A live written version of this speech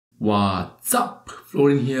What's up?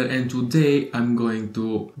 Florin here, and today I'm going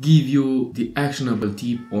to give you the actionable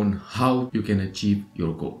tip on how you can achieve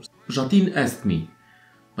your goals. Jatin asked me,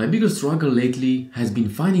 my biggest struggle lately has been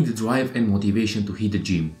finding the drive and motivation to hit the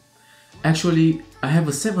gym. Actually, I have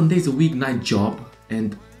a 7 days a week night job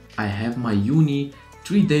and I have my uni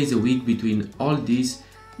 3 days a week. Between all this,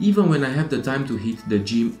 even when I have the time to hit the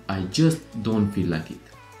gym, I just don't feel like it.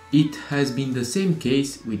 It has been the same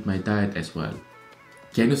case with my diet as well.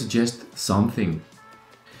 Can you suggest something?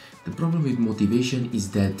 The problem with motivation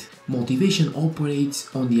is that motivation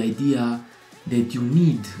operates on the idea that you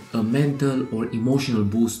need a mental or emotional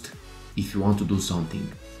boost if you want to do something.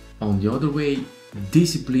 On the other way,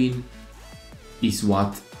 discipline is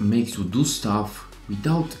what makes you do stuff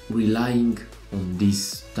without relying on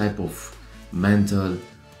this type of mental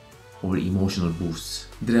or emotional boosts.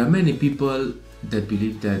 There are many people that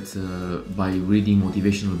believe that by reading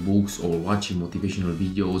motivational books or watching motivational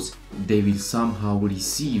videos, they will somehow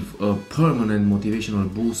receive a permanent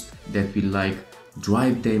motivational boost that will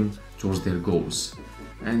drive them towards their goals.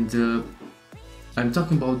 And I'm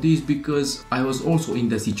talking about this because I was also in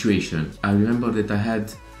that situation. I remember that I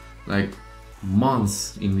had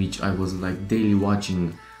months in which I was daily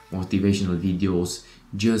watching motivational videos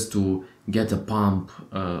just to get a pump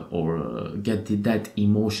or get that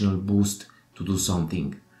emotional boost to do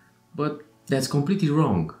something. But that's completely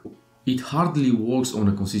wrong. It hardly works on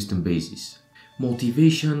a consistent basis.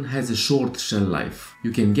 Motivation has a short shelf life.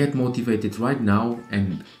 You can get motivated right now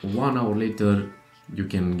and 1 hour later you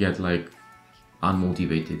can get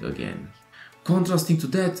unmotivated again. Contrasting to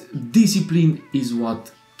that, discipline is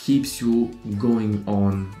what keeps you going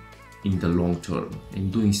on in the long term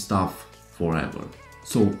and doing stuff forever.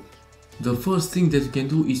 So the first thing that you can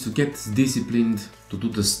do is to get disciplined to do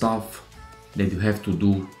the stuff that you have to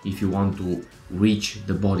do if you want to reach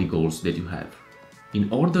the body goals that you have.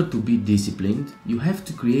 In order to be disciplined, you have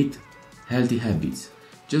to create healthy habits.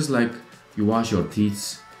 Just like you wash your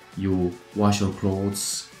teeth, you wash your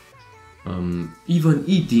clothes, even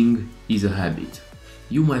eating is a habit.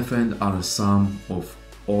 You, my friend, are a sum of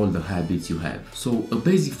all the habits you have. So a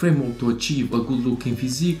basic framework to achieve a good looking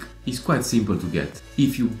physique is quite simple to get.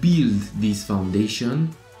 If you build this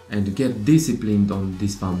foundation and get disciplined on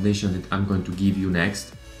this foundation that I'm going to give you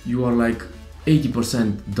next, you are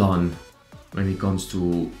 80% done when it comes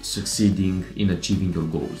to succeeding in achieving your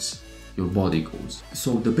goals, your body goals.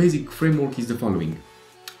 So the basic framework is the following.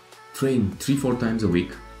 Train 3-4 times a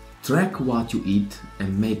week, track what you eat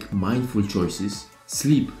and make mindful choices,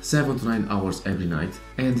 sleep 7 to 9 hours every night,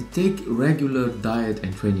 and take regular diet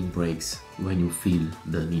and training breaks when you feel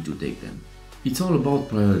the need to take them. It's all about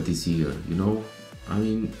priorities here, you know? I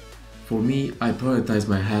mean, for me, I prioritize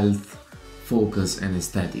my health, focus and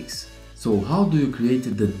aesthetics. So how do you create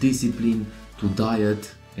the discipline to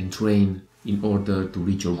diet and train in order to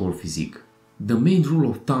reach your goal physique? The main rule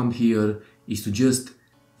of thumb here is to just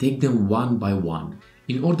take them one by one.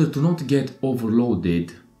 In order to not get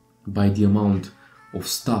overloaded by the amount of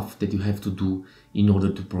stuff that you have to do in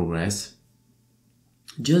order to progress,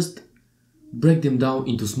 just break them down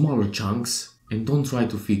into smaller chunks and don't try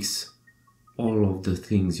to fix all of the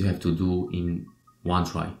things you have to do in one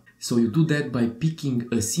try. So you do that by picking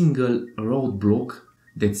a single roadblock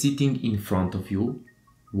that's sitting in front of you,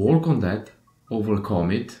 work on that,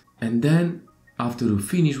 overcome it, and then after you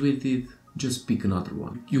finish with it, just pick another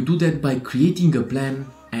one. You do that by creating a plan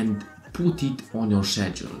and put it on your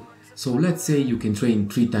schedule. So let's say you can train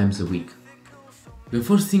 3 times a week. The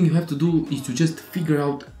first thing you have to do is to just figure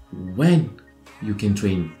out when you can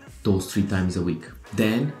train those 3 times a week.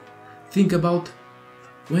 Then think about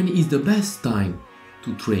when is the best time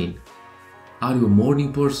to train. Are you a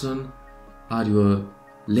morning person? Are you a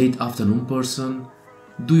late afternoon person?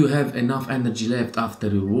 Do you have enough energy left after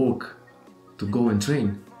your work to go and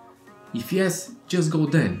train? If yes, just go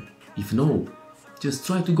then. If no, just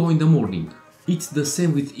try to go in the morning. It's the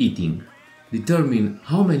same with eating. Determine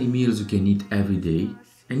how many meals you can eat every day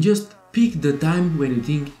and just pick the time when you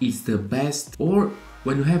think it's the best or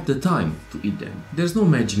when you have the time to eat them. There's no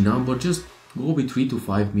magic number, just go with 3 to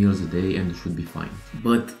 5 meals a day and you should be fine.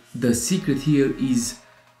 But the secret here is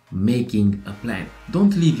making a plan.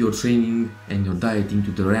 Don't leave your training and your dieting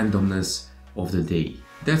to the randomness of the day.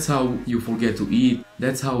 That's how you forget to eat,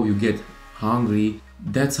 that's how you get hungry,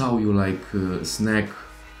 that's how you snack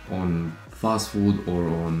on fast food or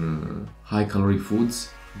on high calorie foods.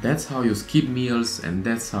 That's how you skip meals and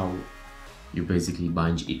that's how you basically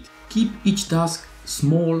binge eat. Keep each task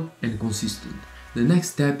small and consistent. The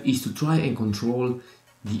next step is to try and control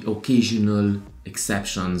the occasional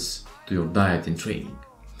exceptions to your diet and training.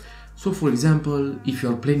 So for example, if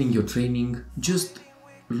you are planning your training, just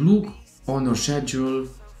look on your schedule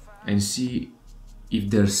and see if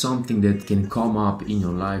there's something that can come up in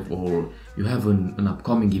your life, or you have an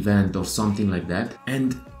upcoming event or something like that,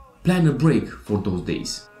 and plan a break for those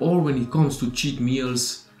days. Or when it comes to cheat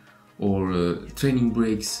meals or training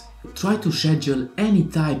breaks, try to schedule any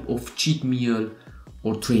type of cheat meal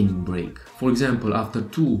or training break. For example, after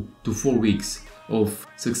 2 to 4 weeks of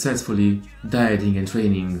successfully dieting and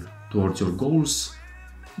training towards your goals,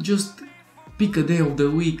 just pick a day of the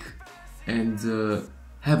week and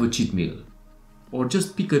have a cheat meal. Or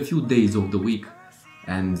just pick a few days of the week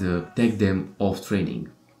and take them off training.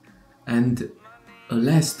 And a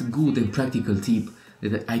last good and practical tip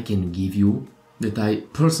that I can give you, that I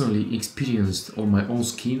personally experienced on my own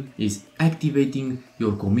skin, is activating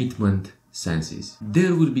your commitment senses.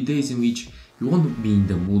 There will be days in which you won't be in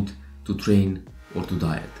the mood to train or to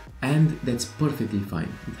diet, and that's perfectly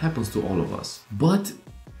fine. It happens to all of us. But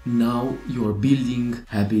now you are building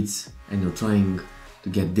habits and you're trying to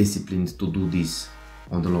get disciplined to do this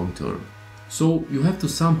on the long term. So you have to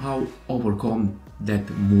somehow overcome that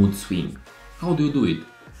mood swing. How do you do it?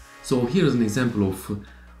 So here's an example of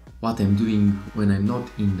what I'm doing when I'm not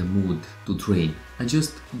in the mood to train. I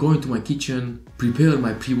just go into my kitchen, prepare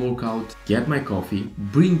my pre-workout, get my coffee,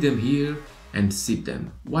 bring them here and sip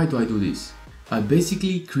them. Why do I do this? I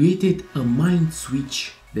basically created a mind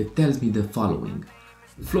switch that tells me the following.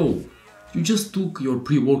 Flo, you just took your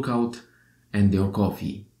pre-workout and your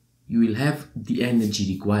coffee. You will have the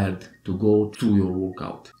energy required to go through your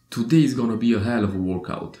workout. Today is gonna be a hell of a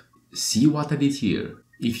workout. See what I did here?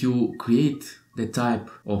 If you create the type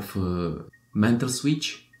of mental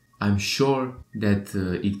switch, I'm sure that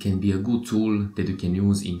it can be a good tool that you can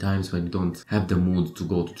use in times when you don't have the mood to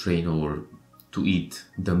go to train or to eat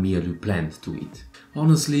the meal you planned to eat.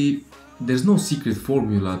 Honestly, there's no secret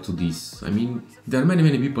formula to this. I mean, there are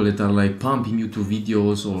many people that are like pumping YouTube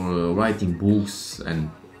videos or writing books and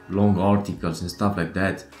long articles and stuff like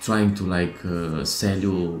that, trying to like sell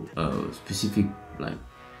you a specific like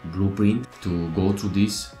blueprint to go through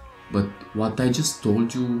this. But what I just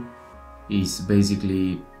told you is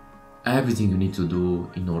basically everything you need to do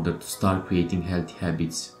in order to start creating healthy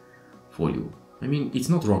habits for you. I mean, it's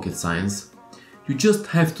not rocket science. You just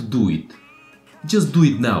have to do it. Just do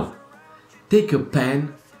it now. Take a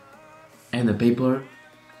pen and a paper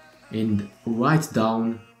and write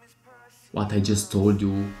down what I just told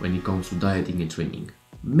you when it comes to dieting and training.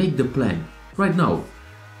 Make the plan right now.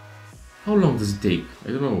 How long does it take? I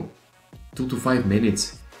don't know, 2 to 5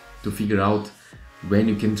 minutes to figure out when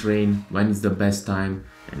you can train, when is the best time,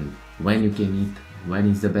 and when you can eat, when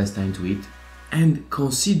is the best time to eat. And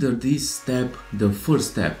consider this step the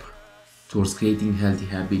first step towards creating healthy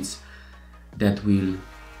habits that will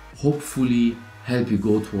hopefully help you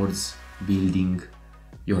go towards building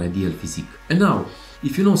your ideal physique. And now,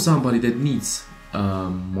 if you know somebody that needs a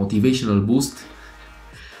motivational boost,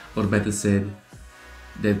 or better said,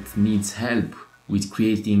 that needs help with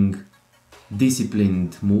creating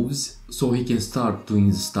disciplined moves so he can start doing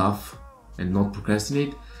the stuff and not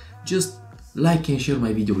procrastinate, just like and share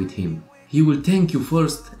my video with him. He will thank you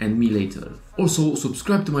first and me later. Also,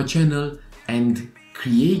 subscribe to my channel and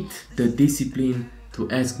create the discipline to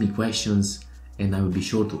ask me questions, and I will be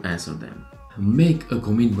sure to answer them. Make a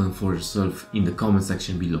commitment for yourself in the comment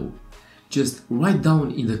section below. Just write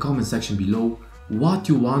down in the comment section below what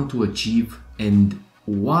you want to achieve and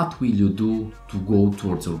what will you do to go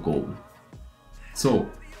towards your goal. So,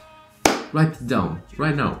 write it down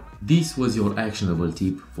right now. This was your actionable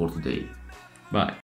tip for today. Bye.